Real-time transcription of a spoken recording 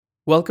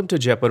Welcome to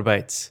Jaipur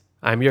Bites.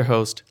 I'm your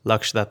host,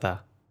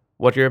 Lakshdatta.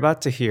 What you're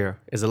about to hear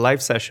is a live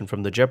session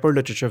from the Jaipur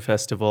Literature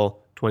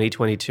Festival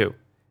 2022,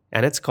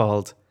 and it's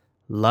called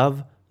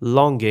Love,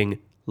 Longing,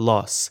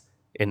 Loss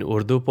in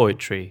Urdu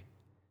Poetry.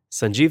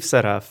 Sanjiv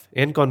Saraf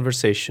in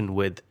conversation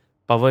with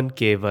Pavan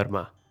K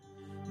Varma.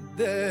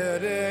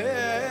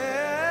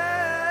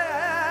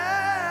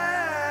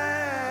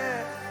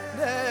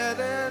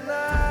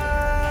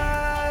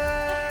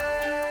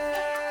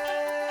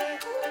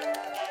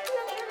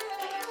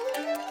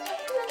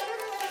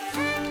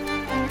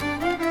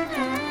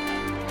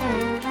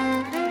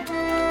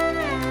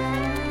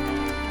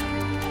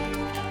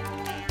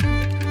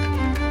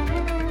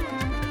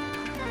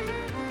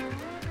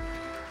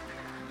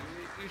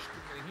 इश्क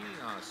नहीं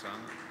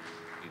आसान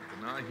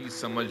इतना ही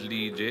समझ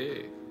लीजिए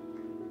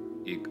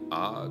एक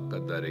आग का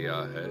दरिया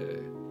है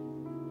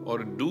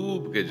और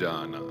डूब के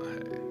जाना है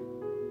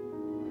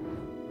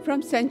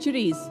From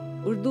centuries,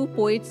 Urdu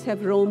poets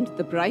have roamed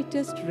the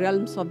brightest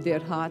realms of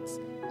their hearts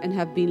and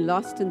have been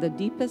lost in the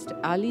deepest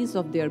alleys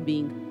of their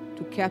being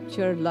to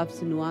capture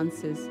love's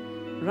nuances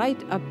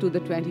right up to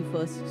the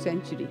 21st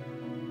century.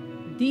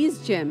 These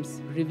gems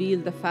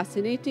reveal the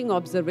fascinating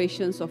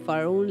observations of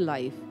our own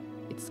life,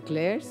 its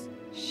glares,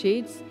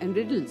 shades, and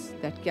riddles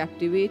that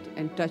captivate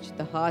and touch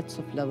the hearts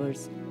of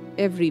lovers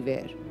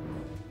everywhere.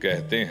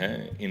 कहते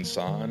हैं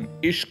इंसान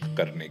इश्क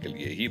करने के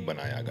लिए ही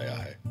बनाया गया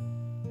है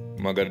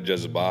मगर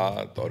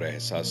जज्बात और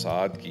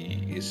एहसासात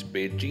की इस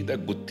पेचीदा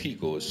गुत्थी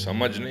को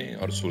समझने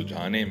और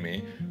सुलझाने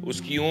में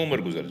उसकी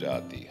उम्र गुजर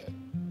जाती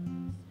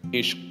है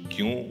इश्क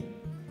क्यों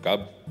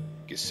कब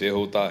किससे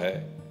होता है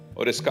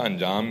और इसका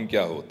अंजाम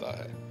क्या होता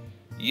है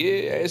ये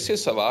ऐसे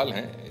सवाल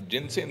हैं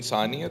जिनसे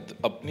इंसानियत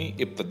अपनी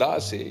इब्तदा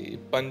से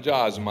पंजा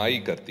आजमाई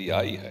करती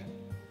आई है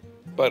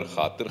पर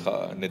खातिर खा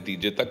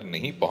नतीजे तक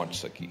नहीं पहुंच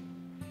सकी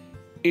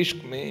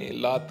इश्क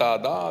में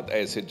लातादाद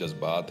ऐसे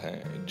जज्बात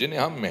हैं जिन्हें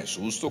हम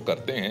महसूस तो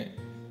करते हैं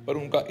पर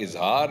उनका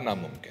इजहार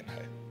नामुमकिन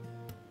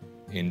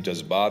है इन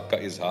जज्बात का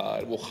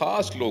इजहार वो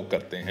खास लोग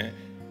करते हैं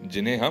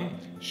जिन्हें हम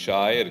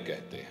शायर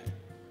कहते हैं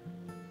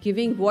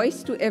Giving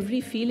voice to every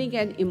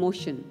feeling and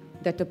emotion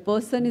that a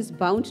person is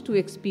bound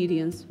to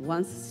experience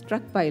once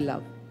struck by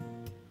love.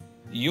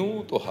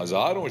 यूं तो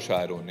हजारों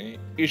शायरों ने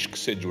इश्क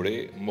से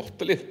जुड़े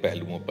मुख्तलिफ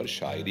पहलुओं पर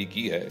शायरी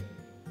की है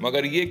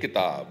मगर ये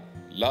किताब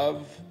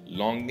लव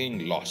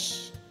लॉन्गिंग लॉस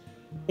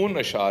उन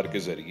अशार के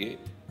जरिए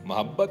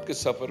मोहब्बत के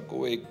सफर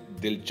को एक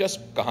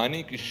दिलचस्प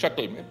कहानी की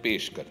शक्ल में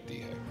पेश करती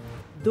है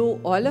Though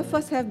all of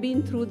us have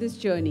been through this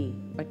journey,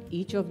 but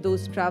each of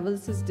those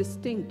travels is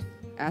distinct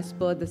as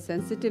per the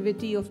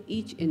sensitivity of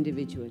each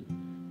individual,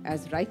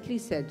 as rightly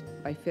said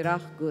by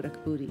Firaq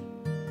Gorakhpuri.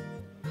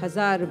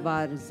 हजार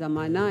बार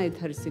ज़माना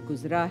इधर से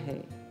गुजरा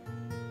है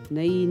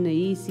नई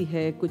नई सी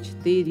है कुछ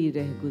तेरी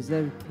रह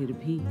गुजर फिर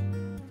भी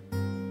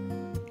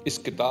इस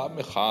किताब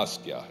में खास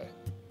क्या है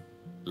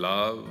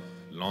love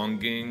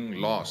longing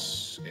loss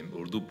in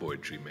Urdu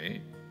poetry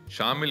में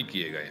शामिल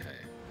किए गए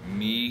हैं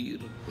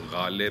मीर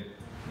गालिब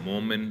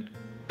मोमिन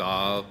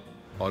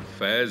दाग और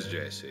फैज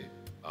जैसे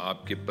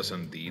आपके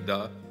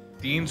पसंदीदा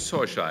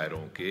 300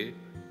 शायरों के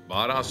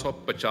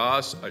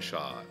 1250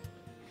 अशार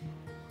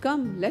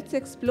Come, let's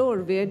explore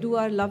where do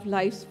our love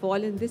lives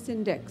fall in this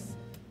index.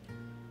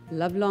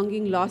 Love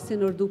Longing Loss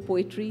in Urdu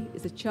Poetry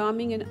is a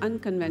charming and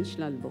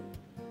unconventional book.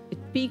 It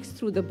peeks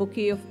through the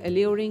bouquet of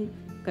alluring,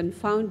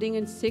 confounding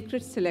and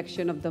sacred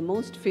selection of the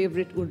most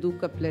favorite Urdu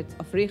couplets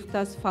of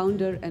Rekhta's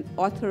founder and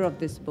author of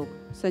this book,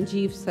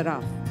 Sanjiv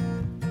Saraf.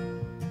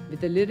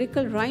 With a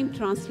lyrical rhyme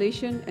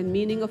translation and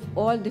meaning of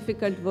all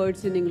difficult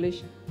words in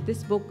English,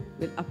 this book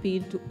will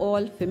appeal to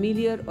all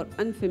familiar or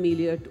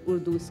unfamiliar to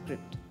Urdu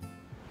script.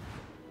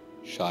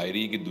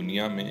 शायरी की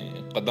दुनिया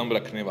में कदम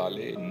रखने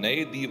वाले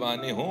नए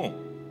दीवाने हों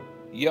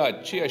या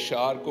अच्छे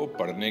अशार को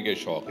पढ़ने के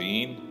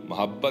शौकीन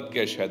मोहब्बत के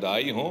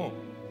अशहदाई हों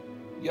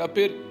या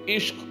फिर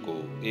इश्क को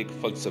एक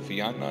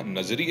फलसफियाना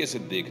नजरिए से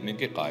देखने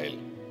के कायल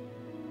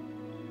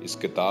इस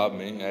किताब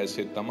में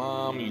ऐसे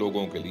तमाम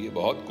लोगों के लिए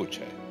बहुत कुछ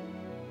है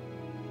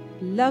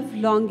Love,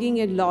 Longing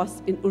and Loss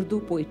in Urdu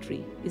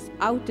Poetry is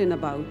out and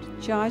about,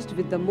 charged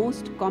with the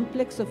most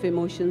complex of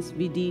emotions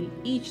we deal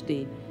each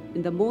day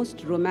in the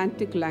most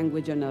romantic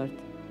language on earth,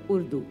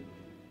 Urdu.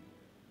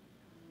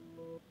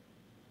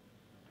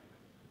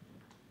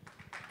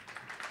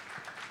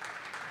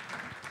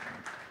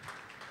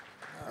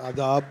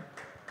 आदाब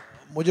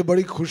मुझे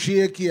बड़ी खुशी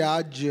है कि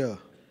आज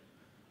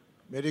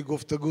मेरी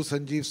गुफ्तगू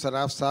संजीव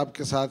सराफ साहब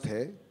के साथ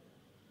है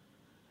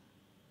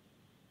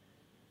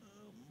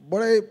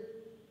बड़े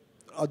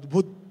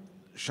अद्भुत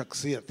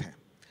शख्सियत हैं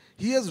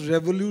He has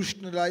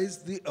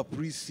revolutionized the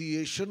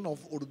appreciation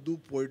of Urdu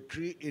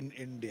poetry in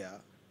India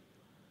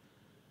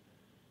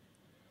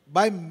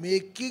by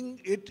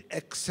making it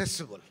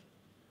accessible.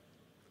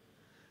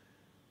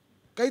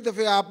 कई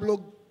दफ़े आप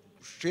लोग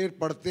शेर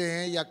पढ़ते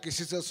हैं या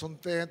किसी से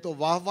सुनते हैं तो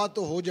वाह वाह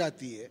तो हो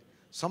जाती है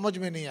समझ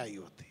में नहीं आई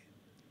होती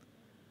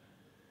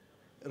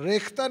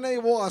रेख्ता ने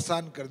वो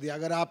आसान कर दिया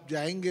अगर आप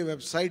जाएंगे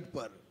वेबसाइट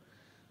पर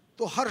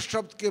तो हर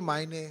शब्द के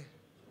मायने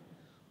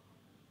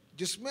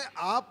जिसमें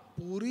आप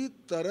पूरी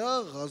तरह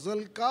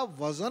गज़ल का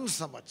वज़न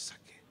समझ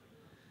सकें।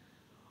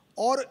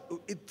 और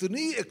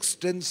इतनी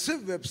एक्सटेंसिव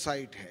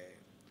वेबसाइट है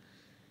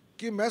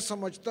कि मैं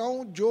समझता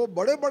हूँ जो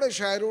बड़े बड़े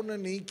शायरों ने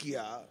नहीं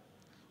किया,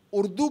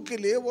 उर्दू के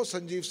लिए वो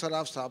संजीव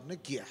सराफ साहब ने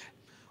किया है।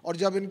 और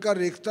जब इनका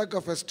रेख्ता का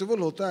फेस्टिवल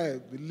होता है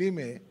दिल्ली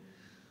में,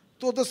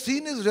 तो the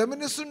scene is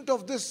reminiscent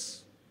of this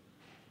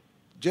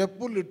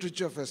Jaipur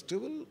Literature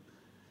Festival,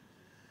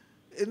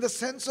 in the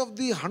sense of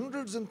the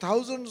hundreds and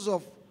thousands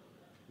of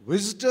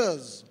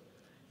visitors,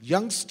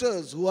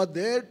 youngsters who are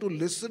there to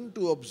listen,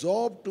 to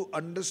absorb, to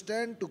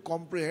understand, to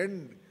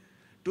comprehend,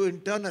 to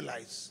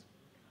internalize.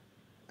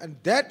 And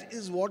that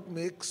is what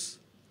makes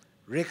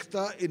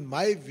Rekhta, in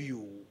my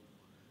view,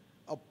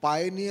 a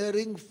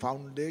pioneering,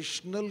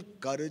 foundational,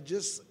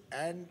 courageous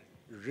and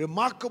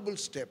remarkable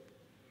step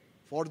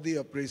for the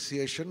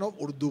appreciation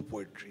of Urdu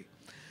poetry.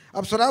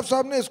 अब सराफ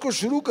साहब ने इसको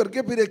शुरू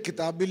करके फिर एक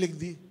किताब भी लिख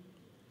दी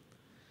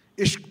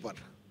इश्क पर।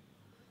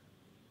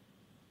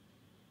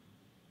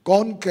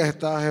 कौन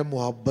कहता है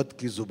मोहब्बत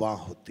की जुबान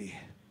होती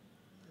है,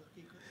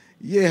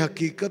 ये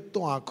हकीकत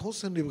तो आंखों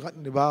से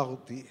निभा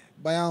होती है,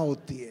 बयां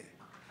होती है।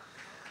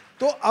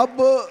 तो अब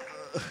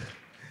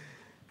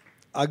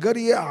अगर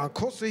ये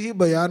आंखों से ही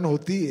बयान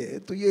होती है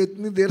तो ये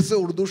इतनी देर से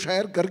उर्दू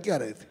शायर कर क्या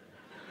रहे थे?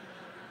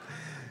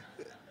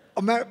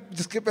 और मैं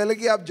जिसके पहले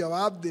कि आप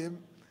जवाब दें,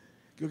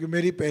 क्योंकि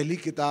मेरी पहली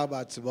किताब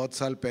आज से बहुत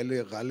साल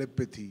पहले गालिब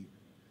पे थी,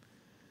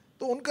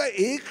 तो उनका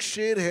एक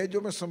शेर है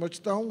जो मैं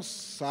समझता हूँ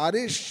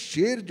सारे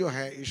शेर जो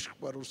हैं इश्क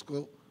पर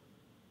उसको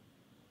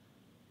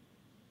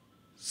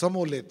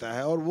समो लेता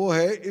है, और वो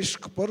है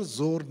इश्क पर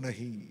जोर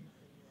नहीं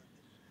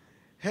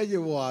है ये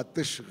वो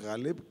आतिश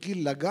गालिब की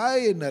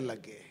लगाए न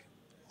लगे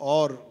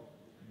और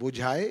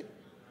बुझाए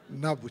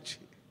न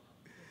बुझे।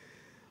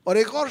 और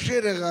एक और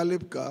शेर है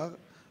गालिब का,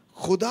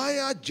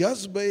 खुदाया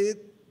जज्बे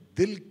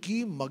दिल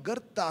की मगर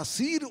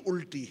तासीर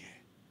उल्टी है,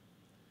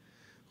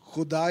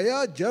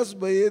 खुदाया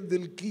जज्बे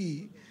दिल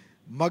की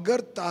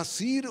मगर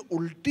तासीर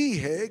उल्टी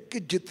है कि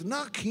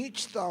जितना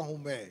खींचता हूं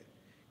मैं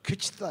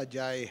खिंचता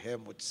जाए है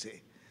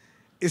मुझसे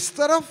इस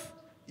तरफ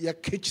या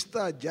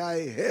खिंचता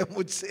जाए है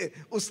मुझसे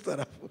उस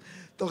तरफ।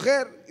 तो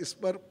खैर इस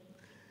पर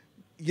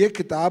ये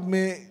किताब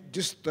में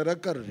जिस तरह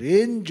का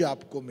रेंज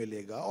आपको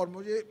मिलेगा, और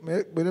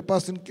मेरे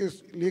पास इनके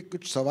लिए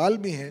कुछ सवाल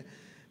भी हैं,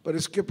 पर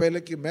इसके पहले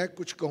कि मैं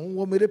कुछ कहूँ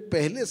वो मेरे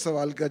पहले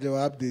सवाल का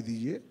जवाब दे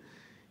दीजिए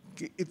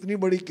कि इतनी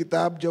बड़ी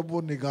किताब जब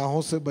वो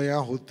निगाहों से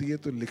बयां होती है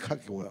तो लिखा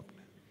क्यों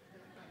आपने?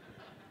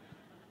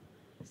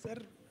 सर,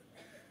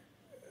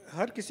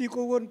 हर किसी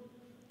को वो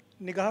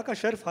निगाह का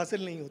शर्फ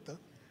हासिल नहीं होता,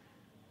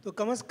 तो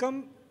कम से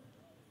कम,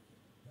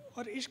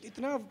 और इश्क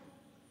इतना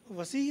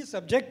वसी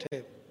सब्जेक्ट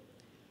है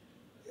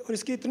और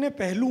इसके इतने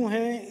पहलू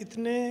हैं,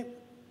 इतने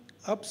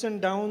अप्स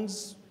एंड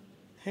डाउन्स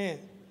हैं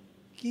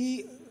कि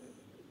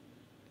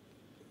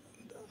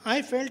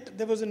I felt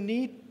there was a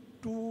need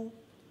to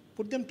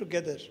put them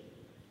together.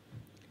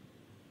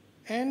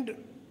 And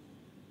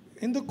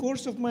in the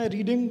course of my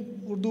reading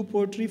Urdu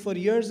poetry for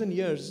years and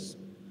years,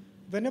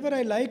 whenever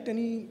I liked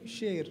any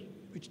sher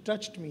which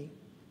touched me,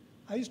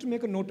 I used to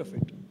make a note of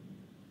it.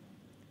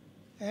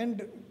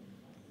 And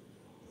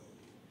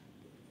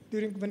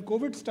when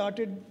COVID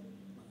started,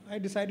 I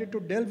decided to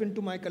delve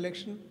into my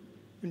collection,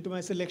 into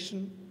my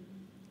selection,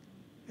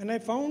 and I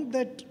found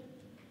that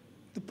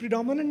the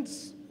predominance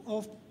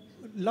of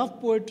love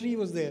poetry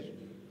was there.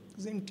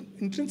 Because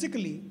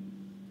intrinsically,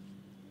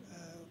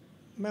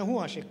 मैं हूँ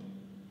आशिक.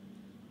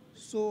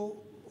 So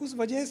उस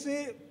वजह से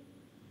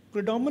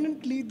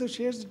predominantly the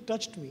shares that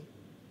touched me,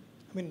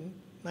 I mean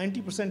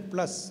 90%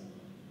 plus,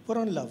 were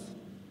on love,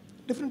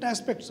 different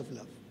aspects of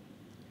love.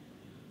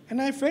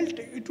 And I felt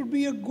it would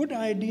be a good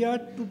idea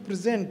to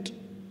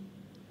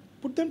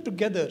put them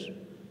together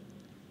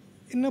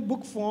in a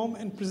book form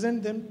and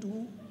present them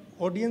to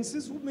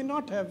audiences who may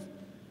not have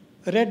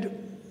read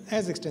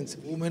as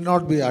extensively. Who may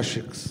not be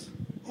ashiks.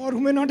 Or who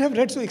may not have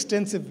read so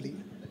extensively.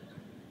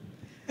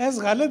 As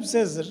Ghalib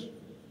says, sir,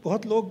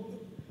 बहुत लोग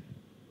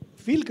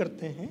feel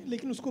करते हैं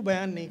लेकिन उसको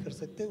बयान नहीं कर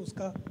सकते,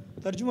 उसका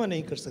तर्जुमा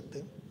नहीं कर सकते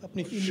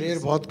अपनी फीलिंग्स। शेर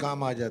बहुत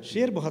काम आ जाते हैं।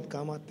 शेर बहुत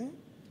काम आते हैं।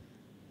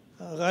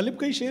 गालिब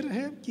का ही शेर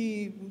है कि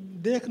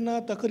देखना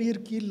तकरीर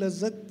की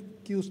लज्जत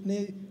कि उसने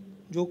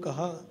जो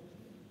कहा,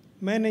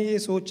 मैंने ये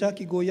सोचा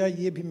कि गोया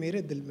ये भी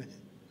मेरे दिल में है.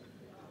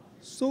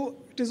 So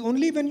it is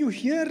only when you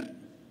hear,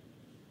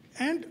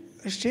 and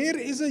शेर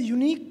is a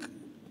unique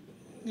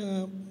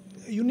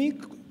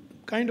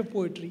kind of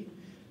poetry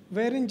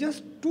wherein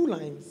just 2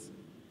 lines,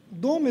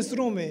 2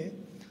 मिसरों में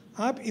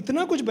आप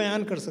इतना कुछ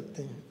बयान कर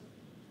सकते हैं.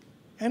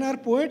 And our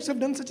poets have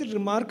done such a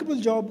remarkable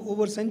job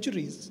over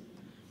centuries.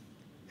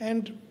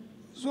 And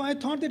so I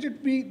thought that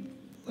it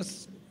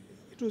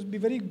would be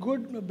very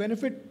good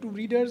benefit to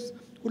readers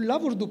who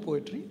love Urdu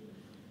poetry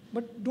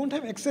but don't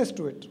have access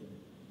to it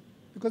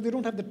because they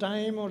don't have the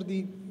time or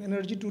the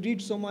energy to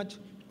read so much.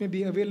 It may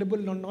be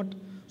available or not.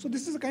 So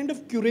this is a kind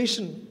of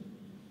curation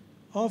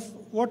of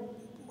what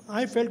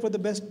I felt were the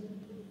best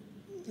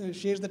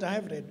shares that I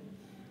have read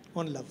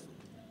on love.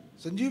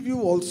 Sanjiv,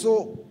 you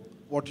also,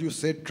 what you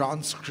said,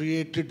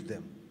 transcreated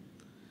them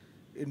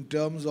in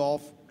terms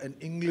of an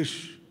English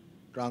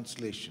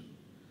translation.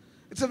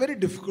 It's a very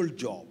difficult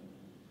job.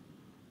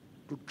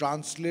 To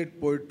translate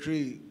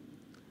poetry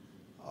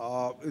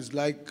is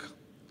like,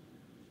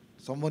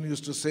 someone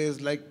used to say,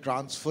 is like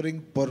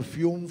transferring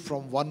perfume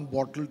from one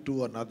bottle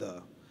to another.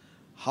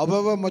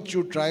 However much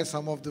you try,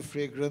 some of the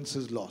fragrance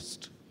is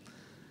lost.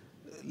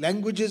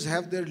 Languages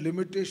have their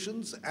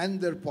limitations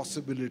and their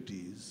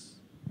possibilities.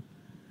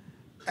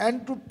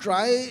 And to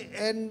try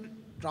and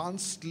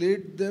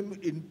translate them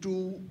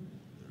into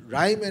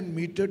rhyme and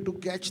meter to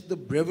catch the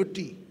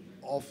brevity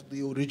of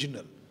the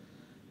original.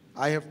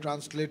 I have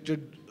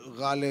translated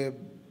Ghalib,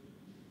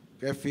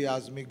 Kaifi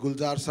Azmi,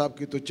 Gulzar Saab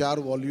ki to 4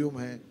 volume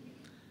hai,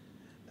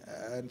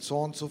 and so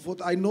on and so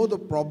forth. I know the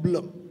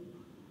problem.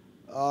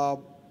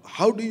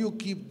 How do you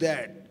keep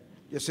that?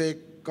 जैसे एक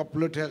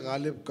couplet है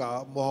गालिब का,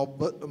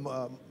 मोहब्बत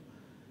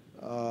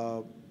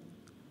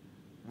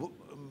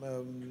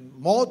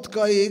मौत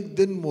का एक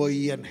दिन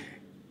मुअय्यन है,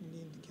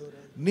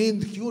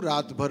 नींद क्यों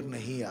रात भर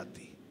नहीं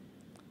आती.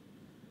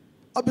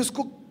 अब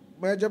इसको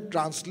मैं जब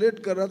ट्रांसलेट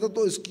कर रहा था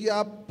तो इसकी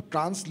आप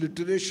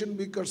ट्रांसलिटरेशन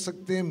भी कर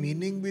सकते हैं,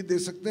 मीनिंग भी दे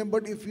सकते हैं,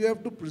 but if you have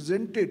to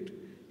present it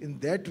in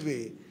that way,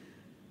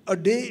 a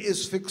day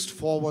is fixed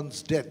for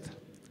once death,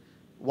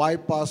 why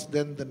pass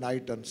then the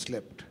night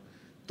अनस्लेप्ट.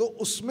 तो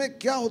उसमें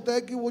क्या होता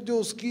है कि वो जो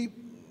उसकी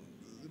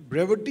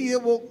ब्रेविटी है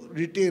वो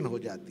रिटेन हो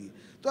जाती है.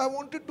 तो I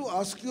wanted to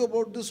ask you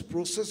about this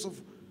process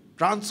of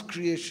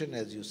ट्रांसक्रिएशन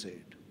as you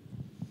said.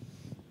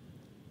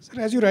 Sir,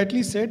 as you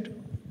rightly said,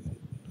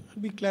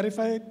 we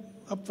clarify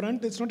up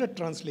front, it's not a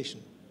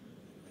translation.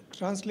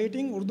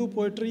 Translating Urdu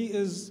poetry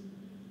is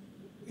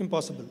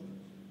impossible.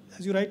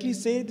 As you rightly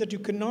say, that you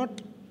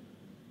cannot,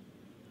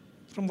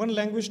 from one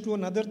language to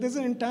another, there's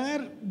an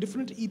entire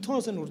different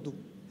ethos in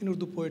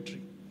Urdu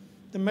poetry.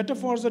 The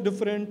metaphors are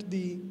different,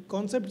 the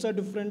concepts are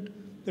different,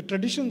 the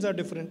traditions are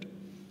different,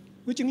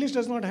 which English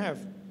does not have.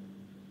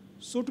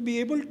 So to be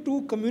able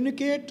to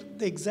communicate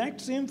the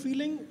exact same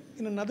feeling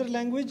in another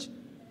language,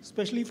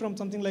 especially from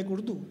something like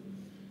Urdu,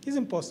 is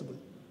impossible.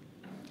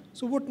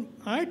 So what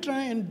I try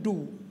and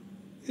do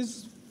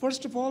is,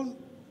 first of all,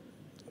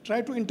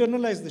 try to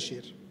internalize the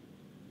sheer.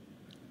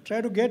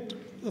 Try to get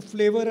a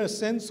flavor, a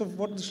sense of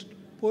what the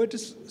poet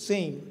is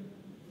saying,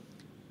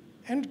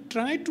 and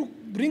try to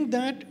bring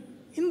that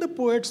in the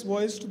poet's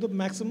voice to the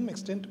maximum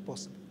extent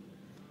possible.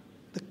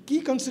 The key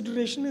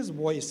consideration is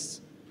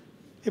voice.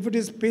 If it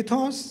is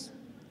pathos,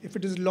 if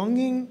it is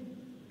longing,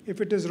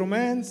 if it is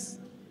romance,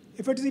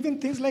 if it is even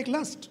things like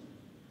lust,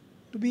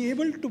 to be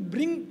able to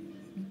bring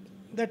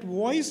that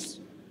voice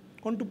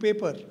onto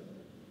paper,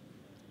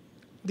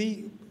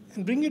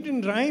 and bring it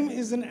in rhyme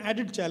is an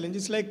added challenge.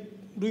 It's like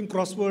doing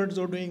crosswords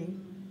or doing,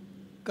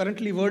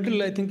 currently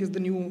Wordle, I think, is the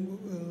new.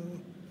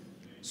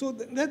 So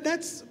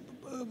that's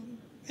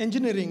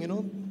engineering,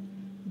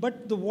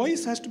 But the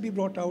voice has to be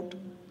brought out.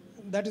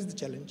 That is the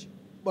challenge.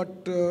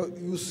 But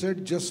you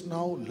said just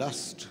now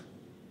lust.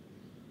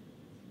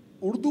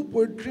 Urdu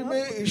poetry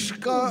में इश्क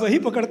का वही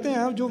पकड़ते हैं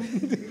आप जो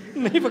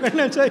नहीं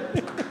पकड़ना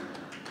चाहिए.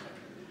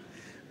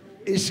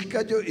 इश्क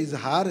का जो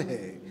इजहार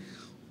है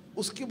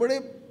उसकी बड़े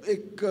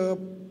एक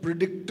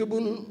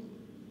प्रिडिक्टेबल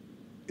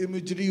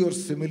इमेजरी और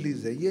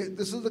सिमिलीज है. ये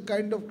this is the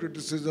kind of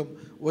criticism,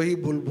 वही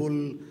बुलबुल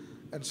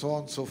and so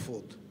on so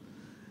fourth.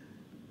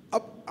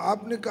 अब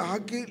आपने कहा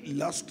कि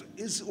lust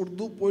is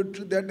Urdu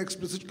poetry that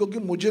explicit, क्योंकि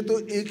मुझे तो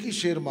एक ही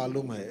शेर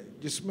मालूम है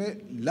जिसमें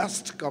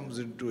lust comes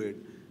into it,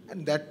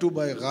 and that to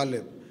bye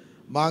Ghalib.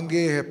 मांगे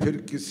है फिर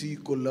किसी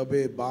को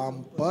लबे बाम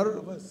पर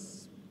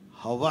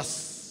हवस,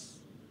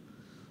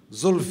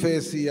 जुल्फे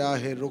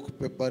सियाहे रुख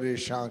पे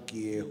परेशान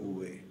किए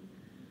हुए.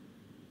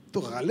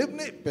 तो गालिब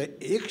ने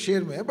एक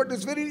शेर में है, but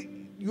it's very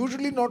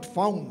usually not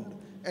found,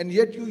 and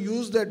yet you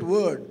use that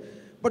word.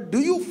 But do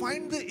you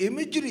find the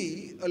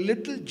imagery a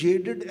little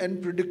jaded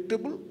and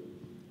predictable?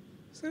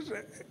 Sir,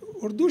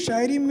 Urdu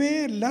शायरी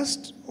में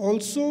lust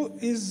also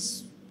is,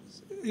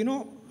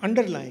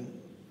 underlying.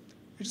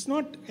 It's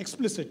not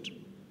explicit.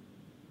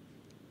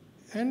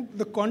 And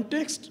the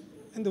context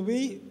and the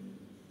way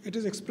it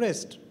is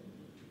expressed,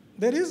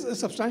 there is a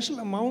substantial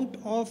amount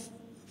of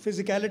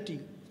physicality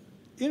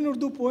in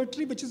Urdu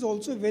poetry, which is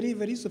also very,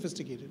 very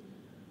sophisticated.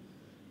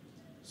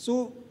 So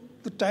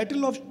the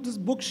title of this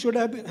book should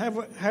have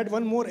had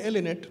one more L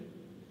in it,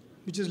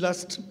 which is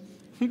lust.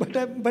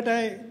 But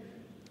I,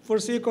 for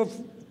sake of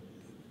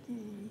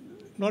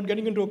not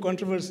getting into a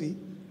controversy,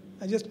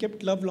 I just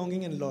kept love,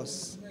 longing, and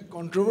loss.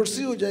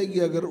 Controversy हो जाएगी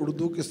अगर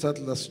उर्दू के साथ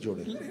lust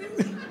जोड़े.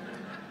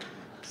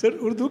 Sir,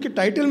 Urdu के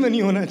title में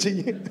नहीं होना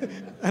चाहिए.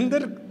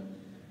 अंदर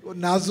वो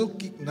नाजुक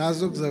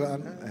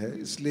ज़बान है,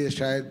 इसलिए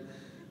शायद,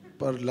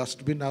 पर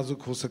लस्ट भी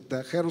नाजुक हो सकता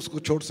है. खैर, उसको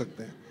छोड़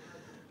सकते हैं.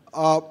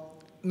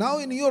 Now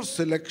in your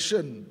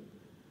selection,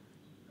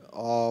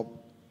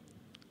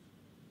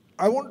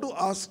 I want to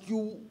ask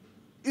you,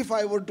 if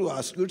I were to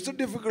ask you, it's a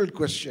difficult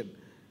question,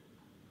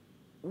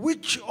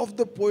 which of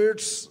the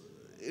poets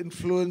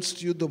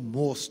influenced you the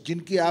most,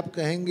 जिनकी आप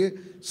कहेंगे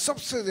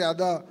सबसे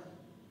ज़्यादा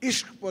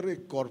इश्क पर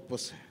एक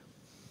कॉर्पस है?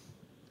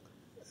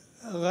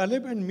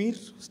 Ghalib and Mir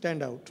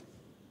stand out.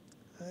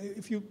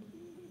 If you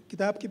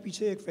किताब के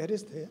पीछे एक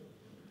फहरिस्त है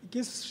कि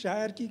किस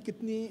शायर की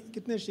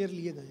कितने शेर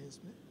लिए गए हैं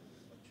इसमें.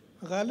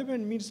 Ghalib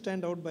and Mir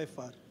stand out by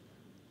far.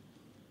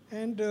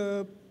 And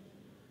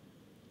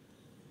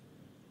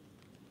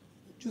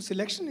जो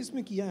सिलेक्शन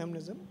इसमें किया है हमने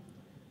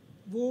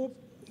वो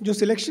जो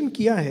सिलेक्शन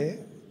किया है,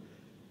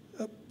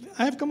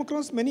 I have come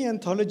across many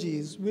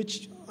anthologies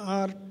which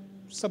are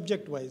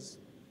subject wise.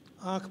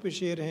 आँख पे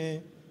शेर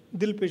हैं,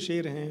 दिल पे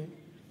शेर हैं,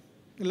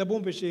 लबों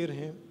पे शेर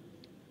हैं,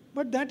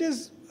 but that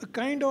is a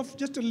kind of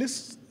just a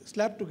list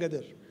slapped together.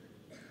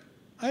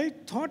 I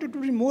thought it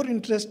would be more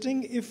interesting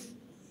if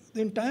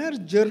the entire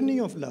journey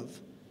of love,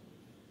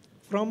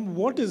 from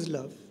what is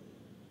love,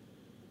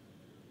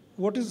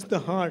 what is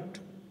the heart,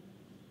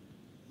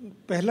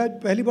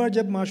 पहली बार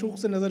जब माशूक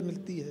से नज़र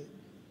मिलती है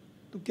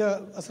तो क्या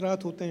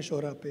असरात होते हैं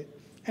शोरा पे,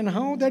 and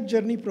how that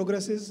journey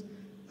progresses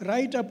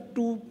right up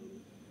to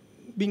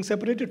being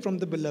separated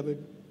from the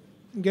beloved,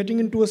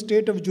 getting into a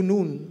state of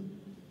junoon,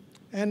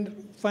 and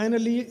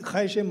finally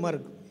ख्वाहिश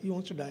मर्ग, he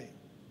wants to die.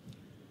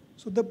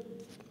 So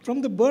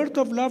from the birth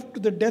of love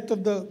to the death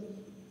of the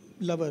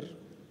lover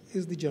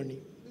is the journey.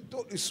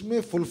 तो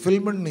इसमें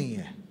fulfilment नहीं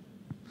है,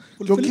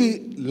 क्योंकि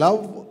love,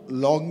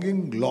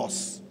 longing, loss,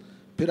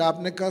 फिर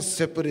आपने कहा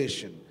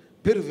सेपरेशन,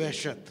 फिर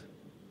वहशत,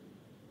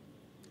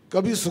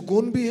 कभी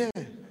सुकून भी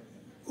है.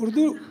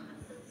 Urdu,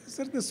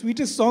 sir, the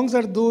sweetest songs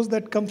are those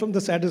that come from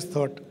the saddest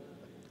thought.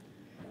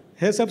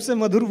 है सबसे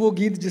मधुर वो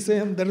गीत जिसे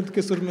हम दर्द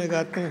के सुर में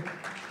गाते हैं.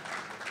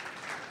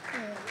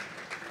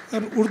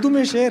 और उर्दू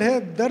में शेर है,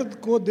 दर्द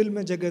को दिल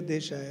में जगह दे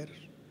शायर,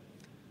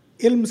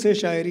 इल्म से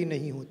शायरी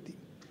नहीं होती.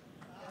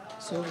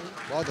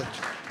 बहुत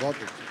अच्छा, बहुत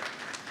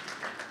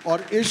अच्छा.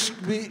 और इश्क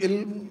भी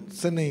इल्म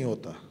से नहीं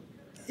होता.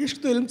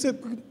 इश्क तो इल्म से.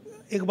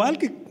 इकबाल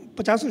के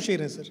 50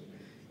 शेर हैं सर,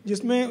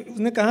 जिसमें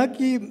उसने कहा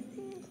कि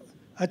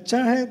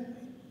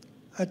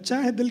अच्छा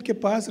है दिल के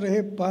पास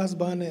रहे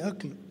पासबान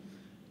अक्ल,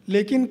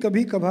 लेकिन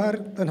कभी कभार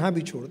तन्हा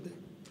भी छोड़ दे.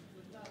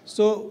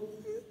 So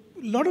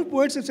lot of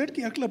poets have said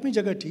कि अक्ल अपनी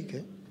जगह ठीक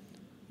है,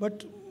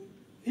 बट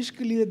इश्क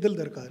के लिए दिल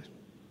दरकार है.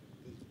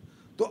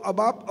 तो अब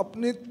आप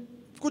अपने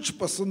कुछ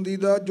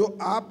पसंदीदा जो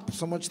आप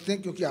समझते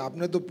हैं, क्योंकि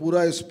आपने तो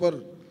पूरा इस पर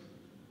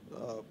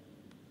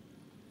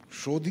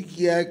शोध ही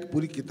किया है,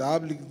 पूरी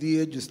किताब लिख दी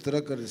है, जिस तरह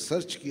का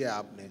रिसर्च किया है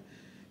आपने.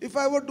 If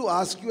I were to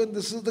ask you, and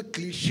this is the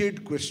clichéd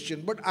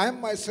question, but I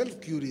am my self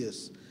curious,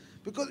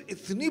 because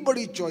इतनी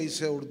बड़ी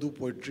चॉइस है उर्दू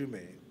पोइट्री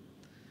में,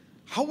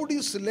 how would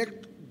you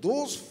select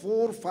those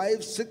 4,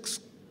 5, 6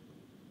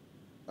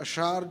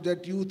 अशार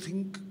that you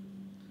think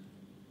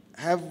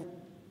have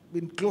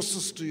been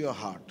closest to your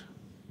heart?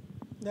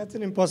 That's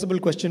an impossible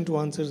question to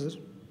answer, sir.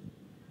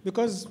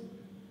 Because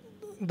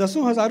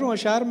दसों हज़ारों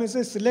अशार में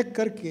से सिलेक्ट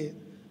करके,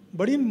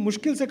 बड़ी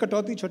मुश्किल से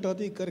कटौती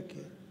छटौती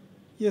करके,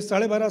 ये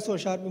 1250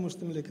 अशार पे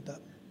मुश्तमिल है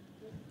किताब.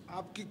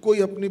 आपकी कोई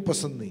अपनी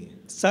पसंद नहीं है?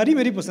 सारी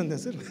मेरी पसंद है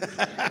सर.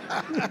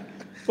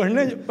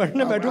 पढ़ने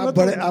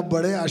बैठूंगा. आप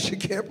बड़े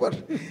आशिक हैं, पर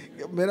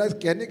मेरा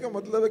कहने का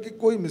मतलब है कि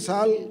कोई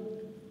मिसाल,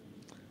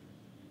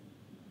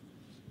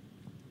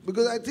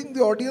 because I think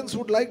the audience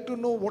would like to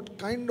know what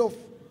kind of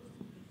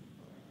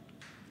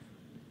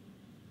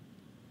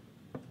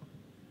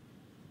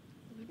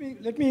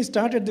let me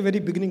start at the very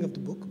beginning of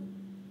the book,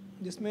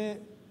 जिसमें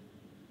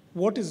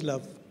what is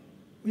love,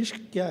 इश्क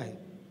क्या है.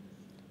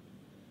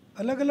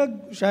 अलग अलग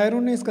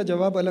शायरों ने इसका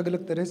जवाब अलग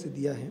अलग तरह से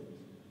दिया है,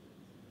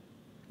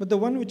 but the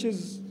one which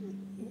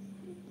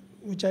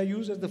I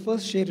use as the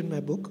first शेर in my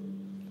book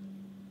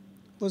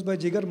was by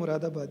जिगर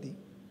मुरादाबादी.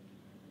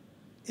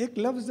 एक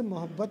लफ्ज़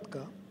मोहब्बत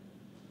का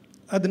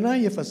अदना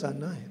ये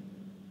फसाना है,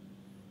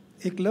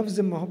 एक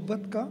लफ्ज़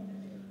मोहब्बत का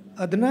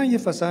अदना ये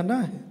फसाना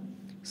है,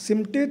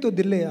 सिमटे तो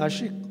दिले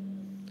आशिक,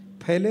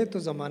 फैले तो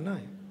ज़माना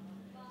है.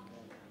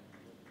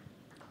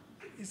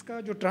 इसका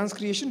जो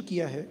ट्रांसक्रिएशन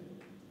किया है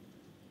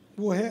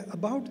वो है,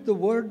 about the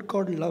word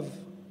called love,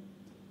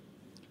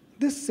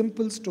 this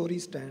simple story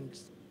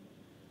stands,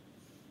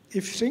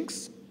 if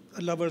shrinks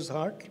a lovers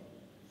heart,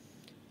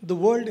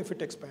 the world if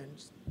it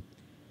expands.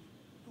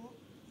 तो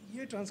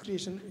ये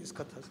ट्रांसक्रिएशन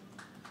इसका था.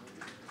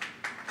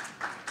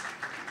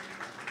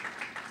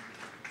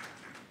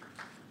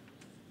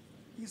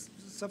 इस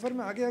सफ़र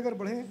में आगे अगर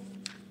बढ़ें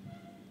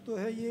तो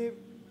है ये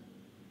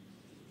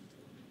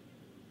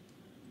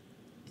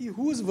कि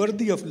who is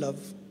worthy of love,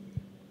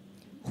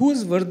 who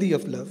is worthy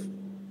of love.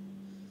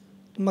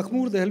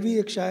 Makhmoor Dehlvi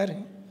एक शायर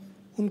हैं,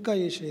 उनका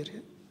ये शेर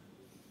है,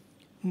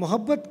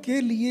 मोहब्बत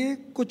के लिए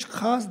कुछ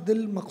ख़ास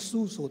दिल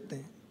मखसूस होते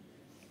हैं,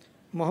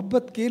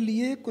 मोहब्बत के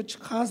लिए कुछ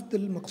ख़ास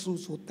दिल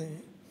मखसूस होते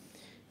हैं,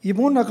 ये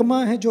वो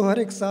नगमा है जो हर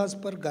एक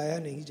साज पर गाया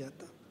नहीं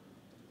जाता.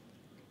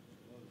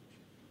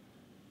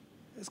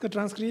 इसका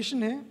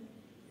ट्रांसक्रिएशन है,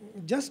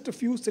 just a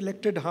few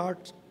selected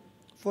hearts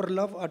for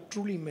love are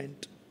truly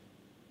meant.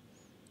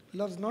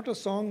 Love is not a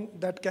song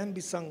that can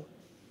be sung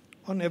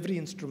on every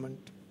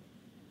instrument.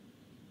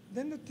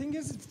 Then the thing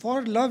is, for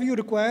love you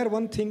require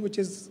one thing, which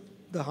is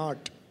the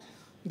heart.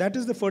 That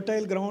is the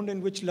fertile ground in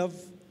which love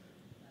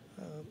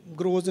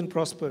grows and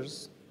prospers.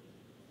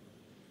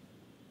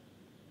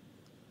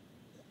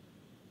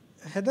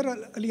 Haider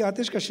Ali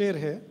आतिश का शेर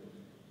है,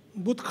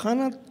 बुत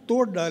खाना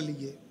तोड़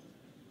डालिए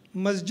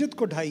मस्जिद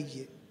को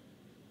ढाइए,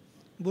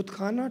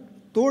 बुतखाना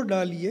तोड़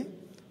डालिए,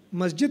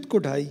 मस्जिद को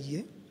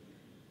ढाइए,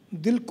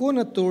 दिल को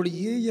न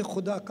तोड़िए, ये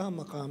खुदा का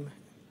मकाम है।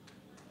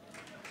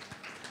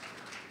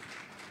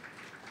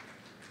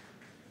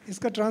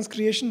 इसका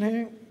ट्रांसक्रिएशन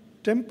है,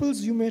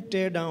 temples you may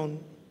tier down,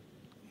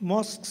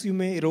 mosques you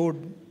may erode.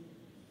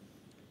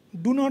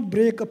 Do not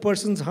break a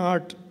person's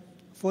heart,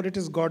 for it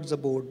is God's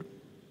abode.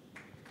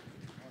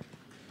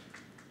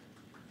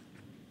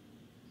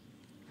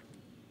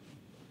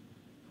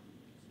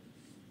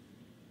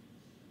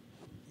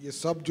 ये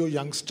सब जो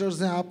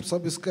यंगस्टर्स हैं, आप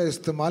सब इसका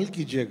इस्तेमाल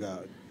कीजिएगा।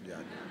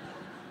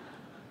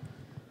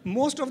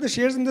 Most of the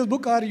shares in this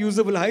book are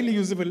usable, highly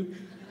usable.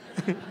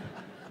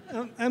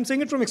 I'm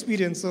saying it from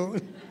experience. So,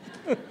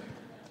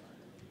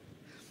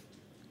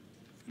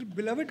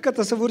 beloved का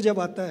तस्वुर जब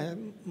आता है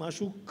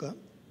माशूक का,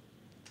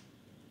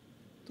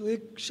 तो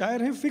एक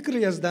शायर हैं फ़िक्र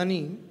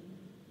यज़दानी.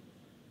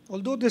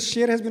 Although this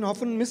शेर has been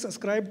often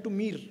misascribed to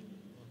Mir.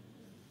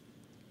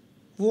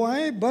 वो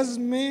आए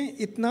बज़्म में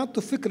इतना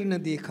तो फ़िक्र न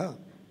देखा,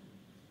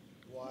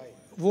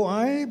 वो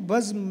आए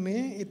बज़्म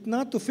में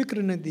इतना तो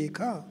फ़िक्र न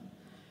देखा,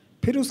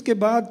 फिर उसके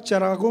बाद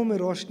चरागों में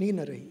रोशनी न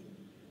रही.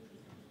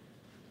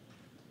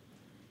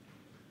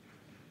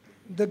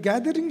 The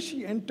gathering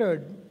she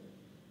entered,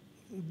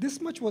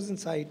 this much was in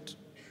sight.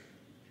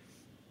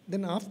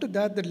 Then after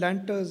that, the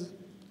lanterns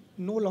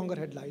no longer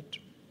had light.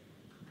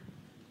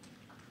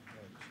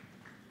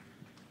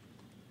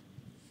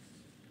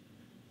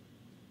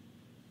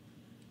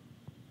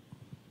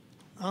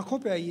 आंखों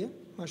पे आई है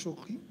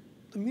माशूक की,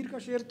 तो मीर का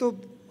शेर तो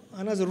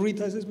आना ज़रूरी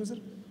था इसमें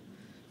sir.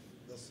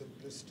 The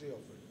simplicity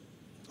of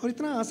it. और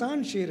इतना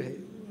आसान शेर है,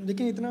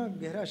 लेकिन इतना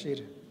गहरा शेर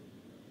है.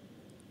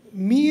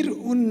 मीर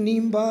उन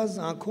नीमबाज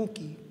आँखों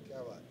की,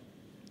 क्या बात.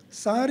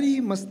 सारी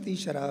मस्ती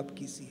शराब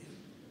की सी है.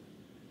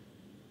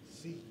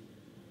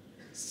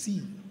 सी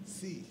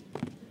सी.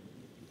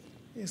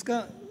 इसका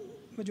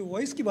मैं जो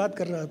वॉइस की बात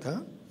कर रहा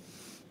था,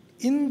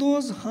 in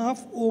those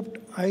half ओप्ड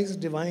eyes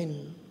divine,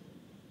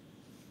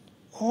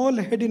 all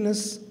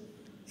हेडीनेस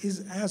is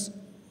as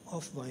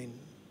of wine.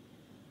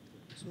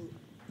 सो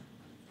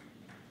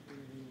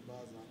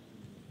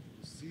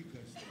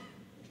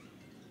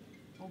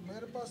तो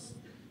मेरे पास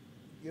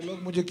ये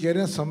लोग मुझे कह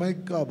रहे हैं समय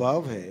का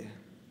अभाव है.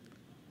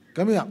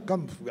 Come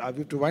I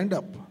have to wind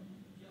up.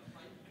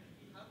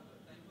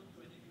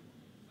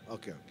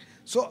 Okay.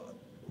 So,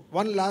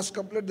 one last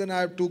couplet, then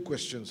I have two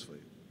questions for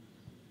you.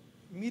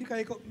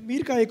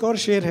 Mir का एक और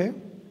शेर है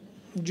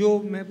जो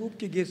महबूब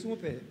के गेसुओं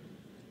पे है.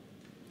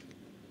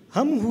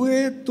 हम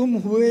हुए तुम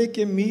हुए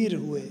के मीर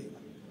हुए,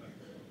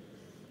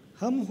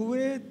 हम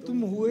हुए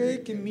तुम हुए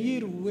के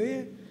मीर हुए,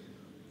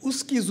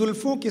 उसकी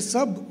जुल्फों के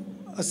सब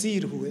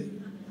असीर हुए.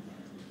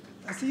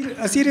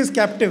 असीर is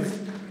captive,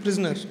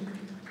 prisoner.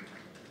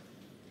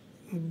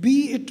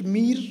 Be it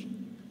Mir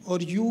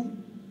और यू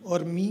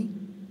और मी,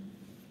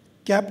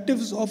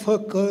 captives of her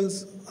curls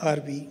are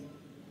we.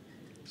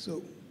 So,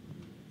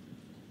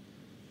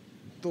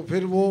 तो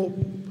फिर वो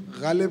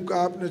गालिब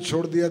का आपने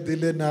छोड़ दिया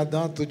दिले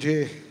नादां तुझे,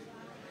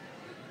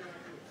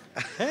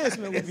 है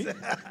इसमें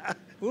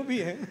वो भी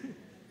है.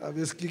 अब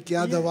इसकी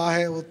क्या दवा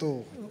है,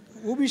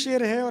 वो भी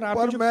शेर है. और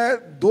पर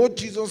मैं दो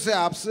चीज़ों से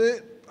आपसे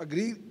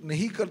अग्री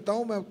नहीं करता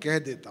हूँ, मैं कह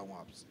देता हूँ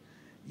आपसे.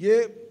 ये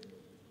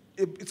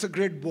it's a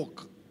great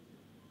book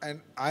and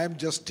I am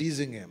just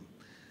teasing him.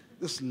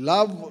 This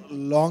love,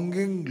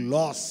 longing,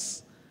 loss,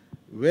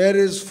 where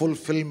is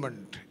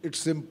fulfillment?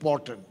 It's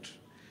important.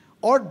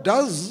 Or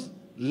does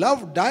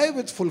love die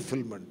with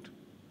fulfillment?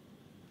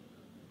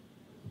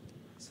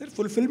 Sir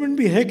fulfilment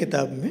भी है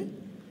किताब में,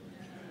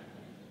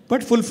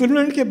 बट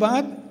फुलफिलमेंट के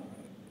बाद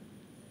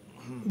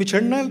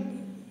बिछड़ना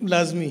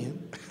लाजमी है.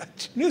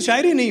 नहीं,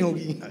 शायरी नहीं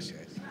होगी.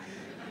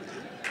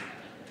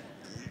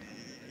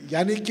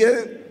 यानी कि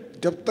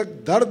जब तक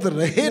दर्द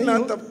रहे ना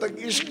तब तक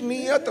इश्क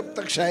नहीं है, तब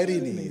तक शायरी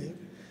नहीं है.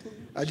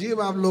 अजीब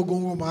आप लोगों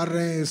को मार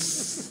रहे हैं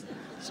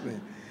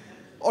इसमें.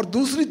 और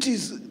दूसरी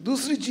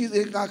चीज़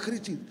एक आखिरी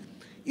चीज़,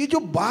 ये जो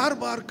बार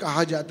बार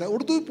कहा जाता है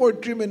उर्दू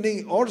पोइट्री में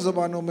नहीं और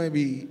ज़बानों में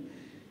भी,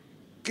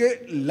 कि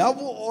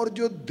लव और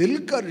जो दिल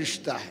का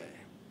रिश्ता है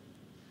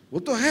वो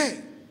तो है,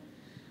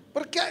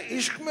 पर क्या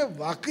इश्क में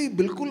वाकई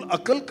बिल्कुल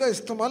अकल का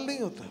इस्तेमाल नहीं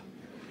होता?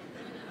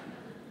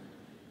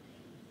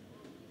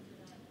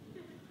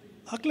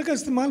 अक्ल का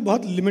इस्तेमाल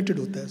बहुत लिमिटेड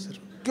होता है सर.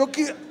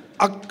 क्योंकि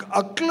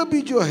अक्ल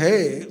भी जो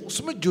है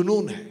उसमें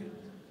जुनून है,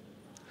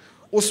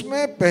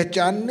 उसमें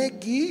पहचानने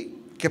की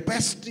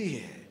कैपेसिटी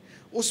है,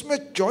 उसमें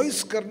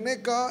चॉइस करने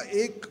का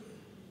एक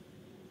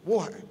वो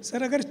है.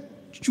 सर अगर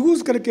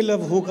चूज करके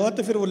लव होगा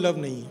तो फिर वो लव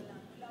नहीं है.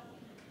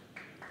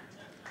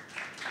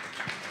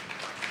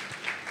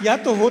 या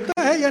तो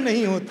होता है या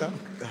नहीं होता.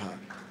 हाँ,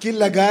 कि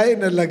लगाए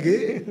न लगे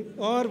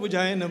और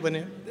बुझाए न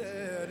बने.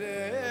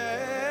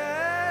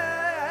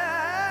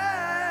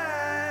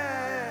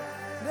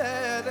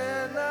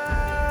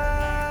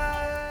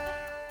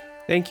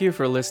 Thank you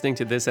for listening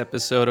to this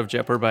episode of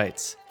Jaipur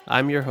Bites.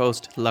 I'm your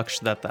host, Laksh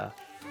Datta.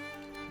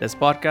 This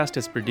podcast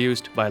is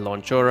produced by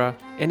Launchora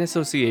in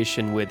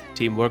association with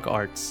Teamwork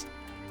Arts.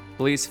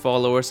 Please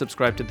follow or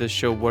subscribe to this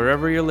show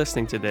wherever you're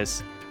listening to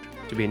this,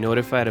 to be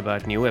notified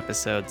about new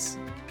episodes.